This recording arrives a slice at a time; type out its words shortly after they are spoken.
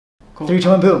Cool. 3, 2,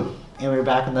 1, boom. And we're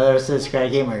back on the other episode of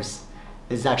Socratic Gamers.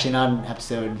 This is actually not an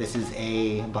episode, this is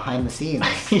a behind the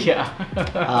scenes.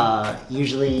 Yeah.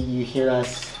 Usually you hear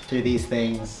us through these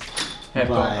things.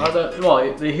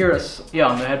 Well, they hear us,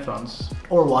 on the headphones.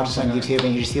 Or watch us on YouTube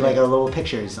and you just see like our little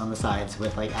pictures on the sides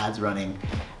with like ads running.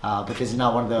 But this is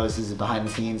not one of those, this is behind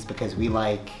the scenes because we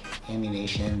like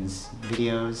animations,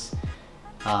 videos.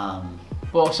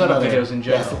 Well, setup videos in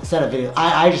general. Yes, setup videos.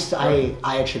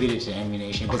 I attribute it to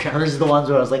animation because hers is the ones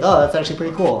where I was like, oh, that's actually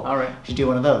pretty cool. All right. You should do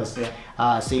one of those.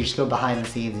 Yeah. So you just go behind the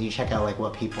scenes and you check out like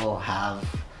what people have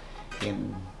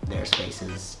in their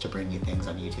spaces to bring you things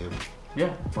on YouTube.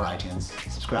 Yeah. Or iTunes.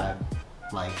 Subscribe,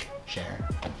 like, share.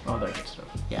 All that good stuff.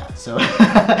 Yeah. So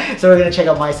so we're gonna check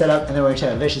out my setup and then we're gonna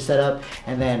check out Vish's setup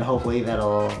and then hopefully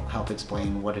that'll help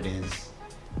explain what it is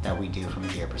that we do from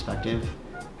a gear perspective.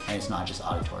 And it's not just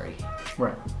auditory.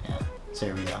 Right. Yeah. So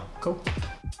here we go. Cool.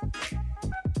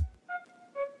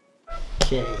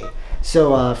 Okay.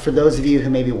 So for those of you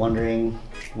who may be wondering,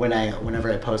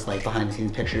 whenever I post like behind the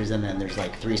scenes pictures and then there's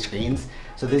like 3 screens,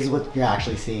 so this is what you're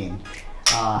actually seeing.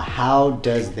 How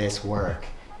does this work?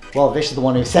 Well, Vish is the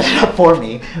one who set it up for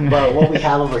me, but what we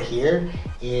have over here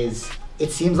is,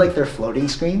 it seems like they're floating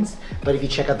screens, but if you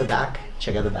check out the back,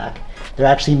 they're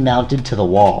actually mounted to the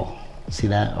wall. See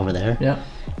that over there? Yeah.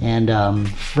 And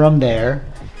from there,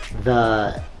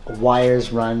 the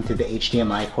wires run through the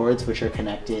HDMI cords, which are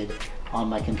connected on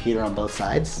my computer on both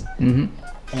sides. Mm-hmm.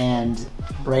 And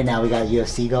right now we got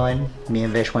UFC going. Me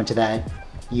and Vish went to that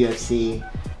UFC.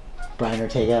 Brian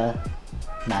Ortega,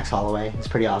 Max Holloway. It's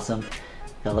pretty awesome.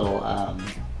 Got a little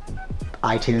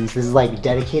iTunes. This is like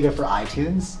dedicated for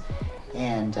iTunes.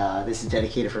 And this is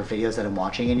dedicated for videos that I'm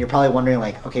watching. And you're probably wondering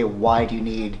like, okay, why do you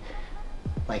need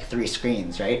like 3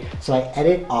 screens, right? So I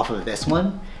edit off of this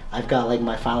one. I've got like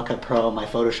my Final Cut Pro, my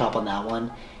Photoshop on that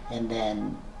one, and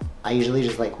then I usually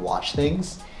just like watch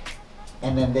things.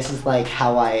 And then this is like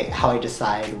how I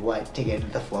decide what to get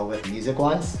into the flow with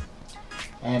music-wise.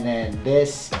 And then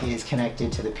this is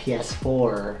connected to the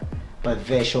PS4, but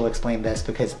Vish will explain this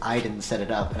because I didn't set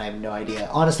it up and I have no idea.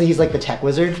 Honestly, he's like the tech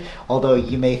wizard, although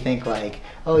you may think like,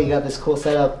 oh, you got this cool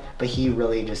setup, but he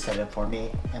really just set it up for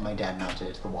me and my dad mounted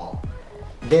it to the wall.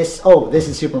 This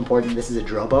is super important. This is a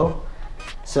Drobo.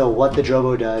 So what the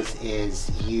Drobo does is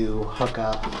you hook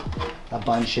up a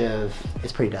bunch of,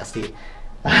 it's pretty dusty.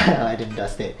 I didn't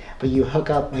dust it, but you hook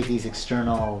up like these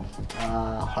external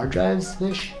hard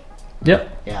drives-ish.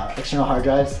 Yep. Yeah, external hard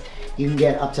drives. You can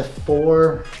get up to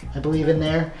 4, I believe, in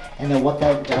there. And then what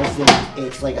that does is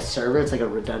it's like a server. It's like a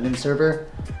redundant server.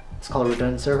 It's called a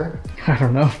redundant server. I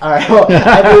don't know. All right. Well,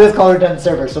 I believe it's called a redundant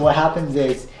server. So what happens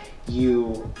is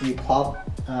you plop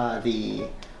the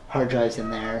hard drives in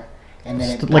there, and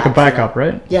then it's like a backup,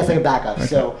 right? Yeah, it's like a backup. Okay.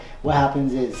 So what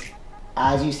happens is,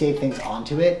 as you save things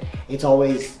onto it, it's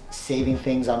always saving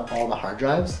things on all the hard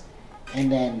drives, and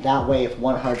then that way, if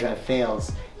one hard drive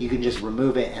fails, you can just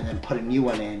remove it and then put a new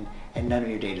one in, and none of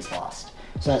your data is lost.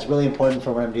 So that's really important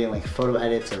for when I'm doing like photo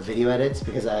edits or video edits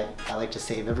because I like to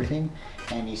save everything,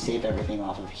 and you save everything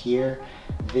off of here.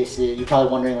 This is, you're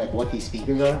probably wondering like what these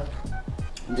speakers are.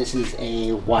 This is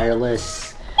a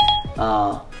wireless,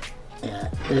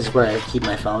 this is where I keep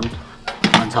my phone,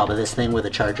 on top of this thing with a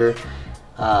charger.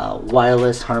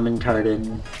 Wireless Harman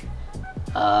Kardon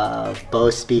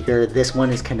Bose speaker. This one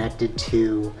is connected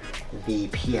to the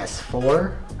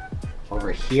PS4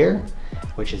 over here,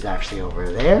 which is actually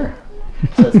over there.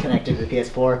 So it's connected to the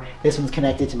PS4. This one's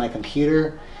connected to my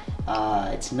computer.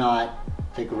 It's not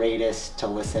the greatest to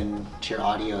listen to your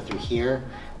audio through here,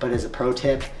 but as a pro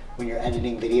tip, when you're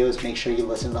editing videos, make sure you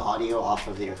listen to the audio off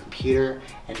of your computer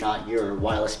and not your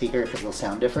wireless speaker because it'll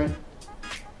sound different.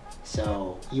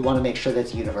 So you want to make sure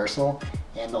that's universal,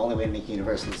 and the only way to make it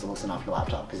universal is to listen off your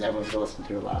laptop because everyone's going to listen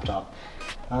through a laptop.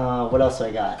 What else do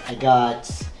I got? I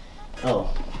got,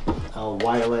 a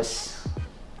wireless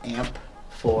amp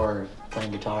for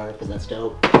playing guitar because that's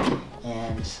dope.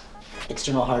 And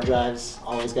external hard drives,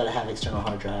 always got to have external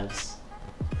hard drives.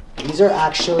 These are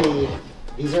actually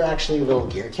little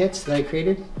gear kits that I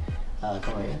created.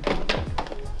 Come right here.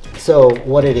 So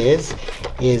what it is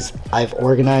I've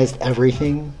organized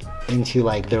everything into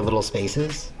like their little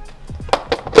spaces.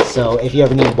 So if you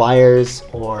ever need wires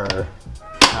or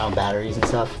batteries and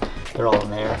stuff, they're all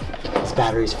in there. There's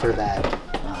batteries for that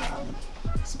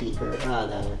speaker,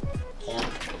 the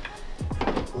amp.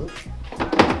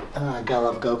 Gotta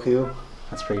love Goku.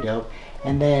 That's pretty dope.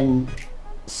 And then,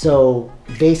 so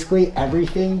basically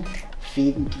everything,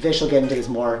 Vish will get into this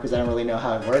more because I don't really know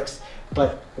how it works,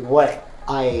 but what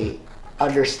I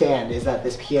understand is that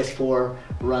this PS4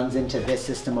 runs into this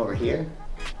system over here,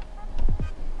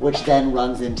 which then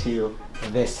runs into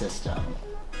this system.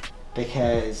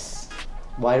 Because,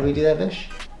 why do we do that, Vish?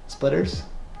 Splitters?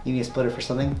 You need a splitter for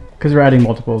something? Because we're adding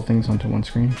multiple things onto one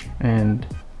screen. And,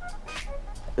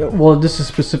 well, this is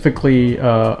specifically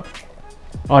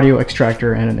audio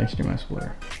extractor and an HDMI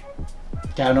splitter. I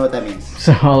don't know what that means.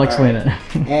 So I'll explain it.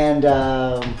 And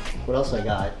what else I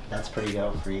got? That's pretty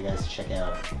dope for you guys to check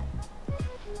out.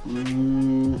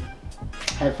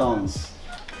 Headphones.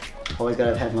 Always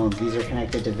gotta have headphones. These are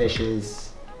connected to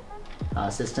Vish's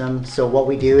system. So what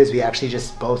we do is we actually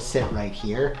just both sit right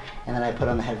here, and then I put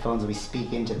on the headphones and we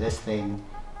speak into this thing,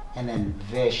 and then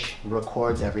Vish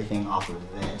records everything off of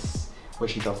this,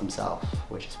 which he built himself,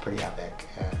 which is pretty epic,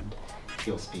 and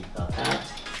he'll speak about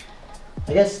that.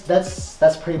 I guess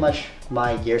that's pretty much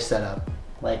my gear setup.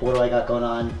 Like, what do I got going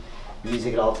on?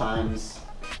 Music at all times.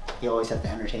 You always have to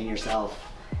entertain yourself,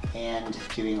 and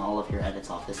doing all of your edits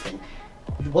off this thing.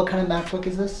 What kind of MacBook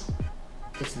is this?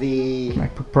 It's the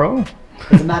MacBook Pro.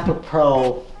 It's a MacBook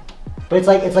Pro, but it's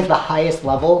like the highest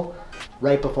level,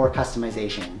 right before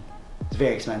customization. It's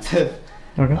very expensive.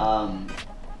 Okay.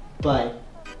 But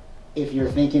if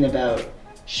you're thinking about,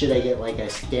 should I get like a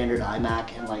standard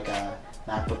iMac and like a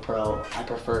MacBook Pro, I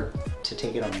prefer to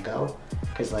take it on the go,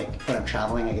 because like when I'm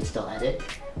traveling I can still edit,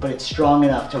 but it's strong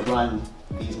enough to run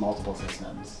these multiple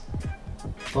systems.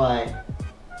 But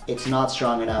it's not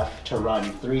strong enough to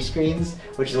run 3 screens,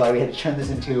 which is why we had to turn this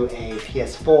into a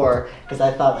PS4, because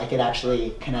I thought I could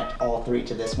actually connect all 3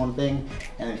 to this one thing,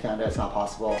 and then we found out it's not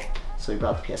possible. So we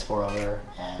brought the PS4 over,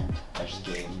 and I just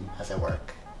game as I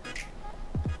work.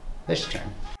 This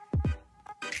turn.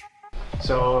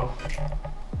 So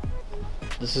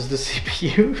this is the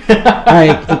CPU.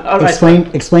 All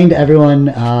right, explain to everyone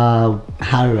how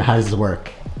does this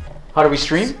work? How do we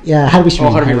stream? Yeah, how do we stream?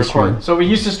 Oh, how do we record? So we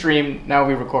used to stream, now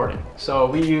we're recording.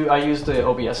 So I use the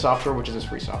OBS software, which is this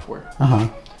free software.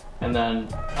 And then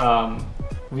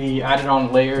we added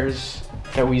on layers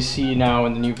that we see now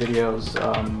in the new videos,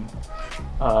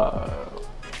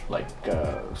 like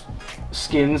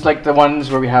skins, like the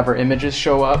ones where we have our images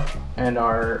show up, and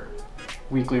our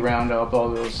weekly roundup, all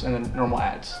those, and then normal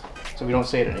ads. So we don't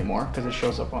say it anymore because it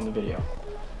shows up on the video.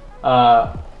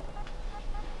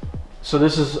 So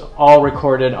this is all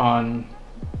recorded on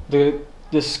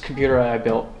this computer I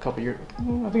built a couple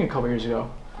years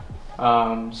ago.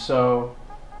 How's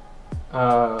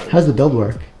the build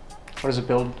work? What does it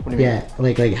build? What do you mean?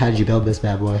 Like how did you build this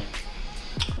bad boy?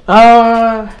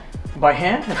 By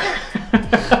hand.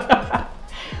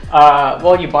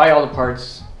 Well, you buy all the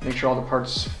parts, make sure all the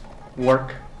parts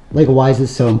work. Like, why is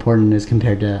this so important as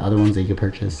compared to other ones that you could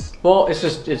purchase? Well,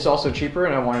 it's also cheaper,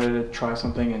 and I wanted to try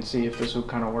something and see if this would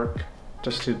kind of work,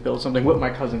 just to build something with my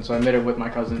cousin. So I made it with my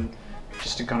cousin,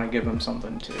 just to kind of give him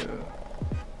something to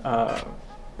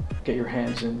get your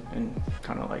hands in and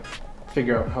kind of like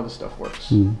figure out how this stuff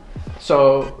works.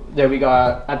 So there we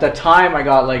got, at that time I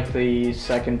got like the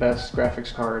second best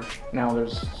graphics card. Now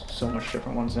there's so much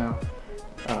different ones now.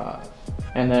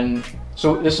 And then,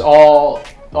 so this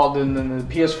then the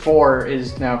PS4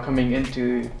 is now coming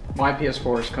into, my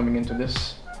PS4 is coming into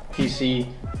this PC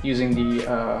using the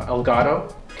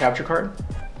Elgato capture card.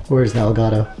 Where's the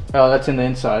Elgato? Oh, that's in the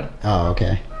inside. Oh,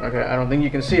 okay. Okay, I don't think you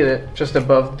can see it, just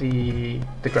above the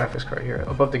graphics card here,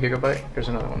 above the gigabyte, there's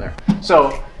another one there.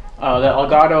 So the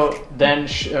Elgato, then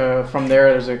from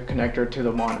there there's a connector to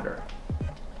the monitor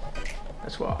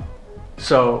as well.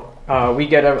 So we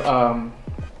get a,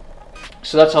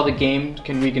 so that's how the game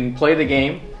we can play the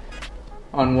game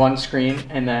on one screen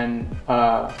and then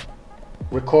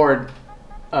record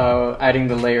adding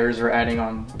the layers or adding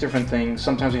on different things.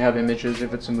 Sometimes we have images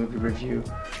if it's a movie review,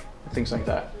 things like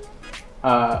that.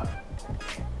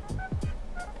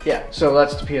 Yeah, so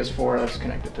that's the PS4 that's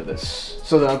connected to this.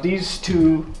 So now these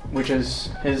two, which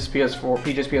is his PS4,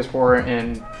 PJ's PS4,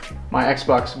 and my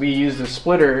Xbox, we use the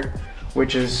splitter,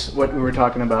 which is what we were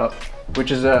talking about, which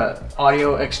is a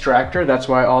audio extractor. That's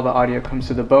why all the audio comes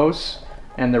to the Bose,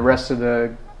 and the rest of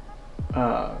the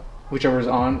whichever is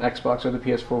on Xbox or the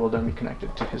PS4 will then be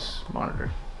connected to his monitor.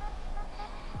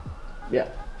 Yeah.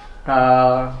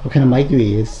 What kind of mic do we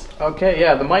use? Okay,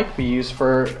 yeah, the mic we use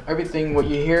for everything what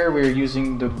you hear, we're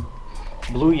using the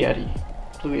Blue Yeti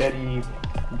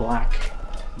black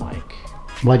mic.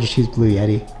 Why'd you choose Blue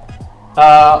Yeti?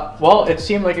 Well, it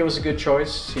seemed like it was a good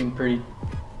choice. Seemed pretty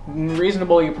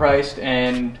reasonably priced,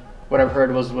 and what I've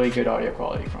heard was really good audio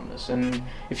quality from this. And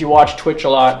if you watch Twitch a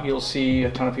lot, you'll see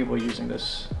a ton of people using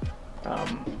this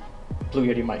Blue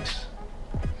Yeti mics.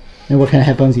 And what kind of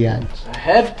headphones you got? So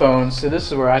headphones, so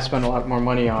this is where I spend a lot more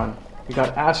money on. We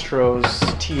got Astros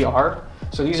TR.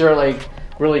 So these are like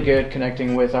really good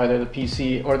connecting with either the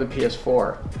PC or the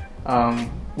PS4.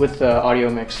 with the audio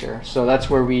mixer. So that's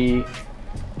where we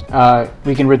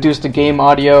can reduce the game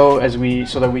audio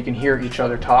so that we can hear each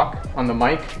other talk on the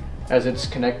mic as it's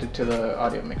connected to the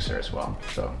audio mixer as well.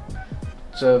 So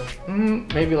it's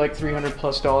maybe like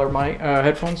 $300+ mic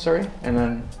headphones, sorry, and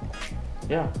then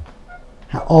yeah.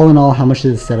 All in all, how much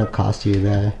did the setup cost you?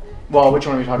 Well, which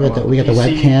one are we talking about? We got the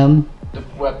PC, webcam. The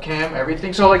webcam,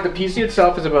 everything. So like the PC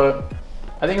itself is about,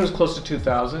 I think it was close to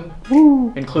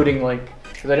 $2,000, including like,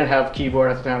 because I didn't have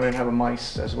keyboard at the time, I didn't have a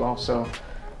mice as well. So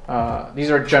these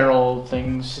are general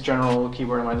things, general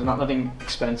keyboard and mice, nothing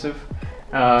expensive.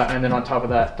 And then on top of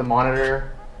that, the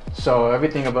monitor. So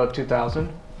everything about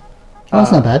 $2,000. Oh,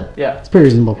 that's not bad. Yeah, it's a pretty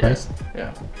reasonable price.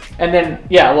 Yeah, and then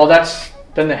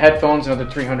then the headphones, another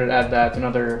 $300. Add that,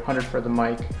 another $100 for the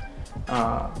mic,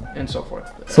 and so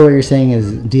forth. So what you're saying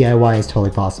is DIY is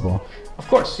totally possible. Of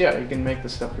course, yeah, you can make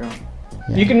this stuff your own.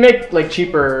 Yeah. You can make like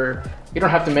cheaper. You don't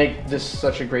have to make this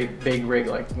such a great big rig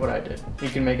like what I did. You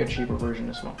can make a cheaper version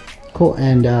as well. Cool.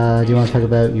 And do you want to talk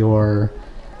about your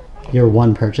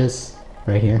one purchase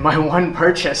right here? My one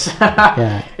purchase.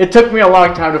 Yeah. It took me a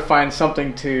long time to find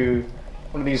something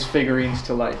one of these figurines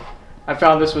to like. I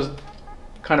found this was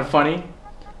kind of funny.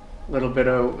 Little bit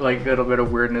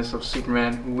of weirdness of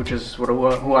Superman, which is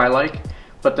who I like.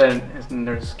 But then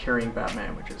there's carrying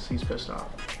Batman, he's pissed off.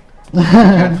 He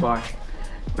can't fly.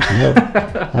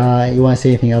 You want to say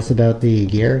anything else about the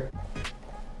gear?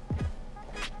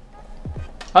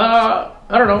 I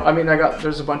don't know. I mean,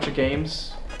 there's a bunch of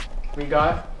games we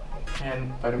got,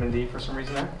 and vitamin D for some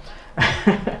reason there.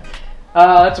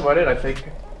 That's about it, I think.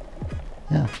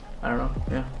 Yeah. I don't know.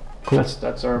 Yeah. Cool.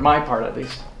 That's my part, at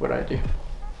least, what I do.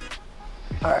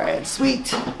 All right, sweet.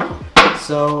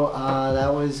 So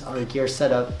that was our gear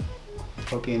setup.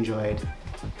 Hope you enjoyed.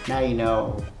 Now you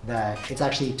know that it's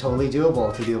actually totally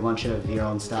doable to do a bunch of your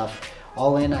own stuff.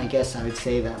 All in, I guess I would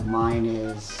say that mine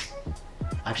is...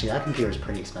 Actually, that computer is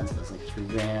pretty expensive. It's like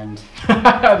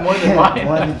 $3,000. More than mine.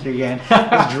 More than $3,000.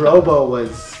 This Drobo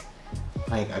was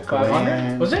like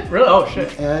 $1,000. Was it? Really? Oh,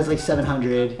 shit. It was like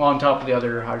 $700. Well, on top of the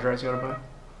other hard drives you gotta buy?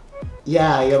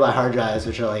 Yeah, you gotta buy hard drives,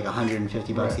 which are like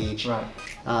 $150 each.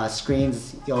 Right.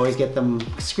 Screens, you always get them.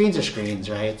 Screens are screens,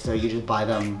 right? So you just buy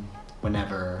them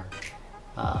whenever.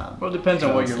 Well, it depends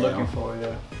on what you're looking for,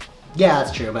 yeah. Yeah,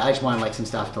 that's true, but I just wanted like some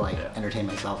stuff to like entertain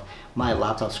myself. My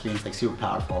laptop screen's like super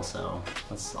powerful, so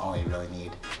that's all you really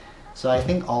need. So I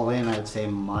think all in, I would say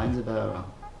mine's about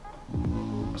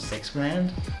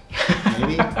 $6,000,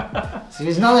 maybe. So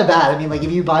it's not that bad. I mean, like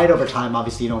if you buy it over time,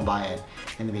 obviously you don't buy it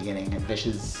in the beginning. And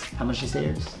Vish's, how much do you say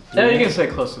yours? Yeah, you can say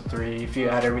close to 3 if you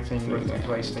add everything with the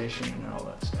PlayStation and all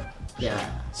that stuff.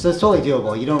 Yeah, so it's totally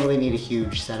doable. You don't really need a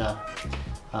huge setup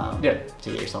to get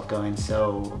yourself going.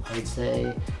 So I would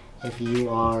say if you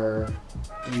are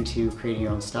into creating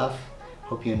your own stuff,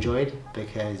 hope you enjoyed,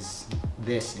 because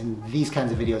these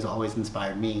kinds of videos always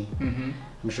inspired me. Mm-hmm.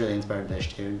 I'm sure they inspired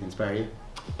Vish too. They inspire you?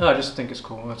 No, I just think it's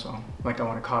cool. That's all. Like I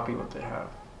want to copy what they have.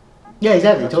 Yeah,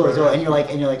 exactly. Totally. And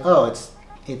you're like, oh,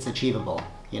 it's achievable,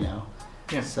 you know.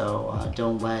 Yeah. So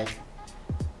don't let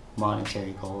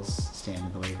monetary goals stand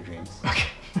in the way of your dreams. Okay.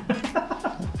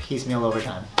 Piecemeal over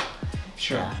time.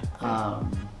 Sure. Yeah.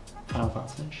 Final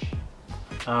thoughts, Vish?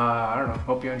 I don't know.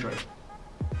 Hope you enjoyed.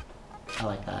 I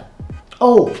like that.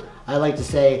 Oh, I like to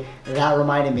say that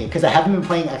reminded me, because I haven't been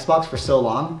playing Xbox for so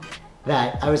long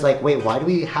that I was like, wait, why do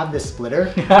we have this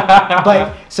splitter?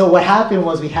 But so what happened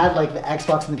was we had like the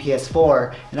Xbox and the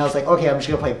PS4, and I was like, okay, I'm just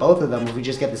gonna play both of them. If we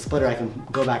just get the splitter, I can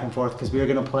go back and forth, because we were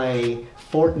gonna play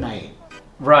Fortnite.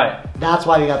 Right. That's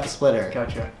why we got the splitter.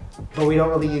 Gotcha. But we don't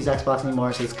really use Xbox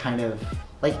anymore, so it's kind of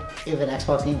like if an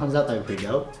Xbox game comes out, that would be pretty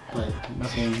dope. But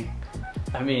nothing.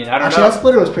 I mean, I don't know. Actually, that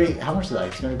splitter was pretty. How much was that?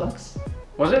 Like $200?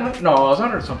 Was it? No, it was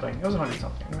 100 something. It was 100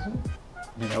 something, wasn't it?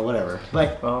 You know, whatever.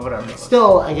 But well, whatever.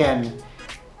 Still, again,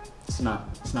 it's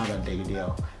not that big a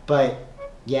deal. But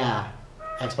yeah,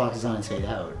 Xbox is on its way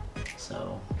out.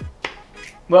 So.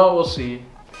 Well, we'll see.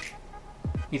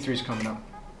 E3's coming up.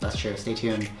 That's true. Stay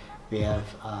tuned. We have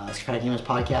Socratic Gamers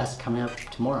Podcast coming up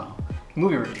tomorrow.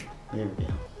 Movie review. Movie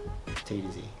review. Take it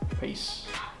easy. Peace.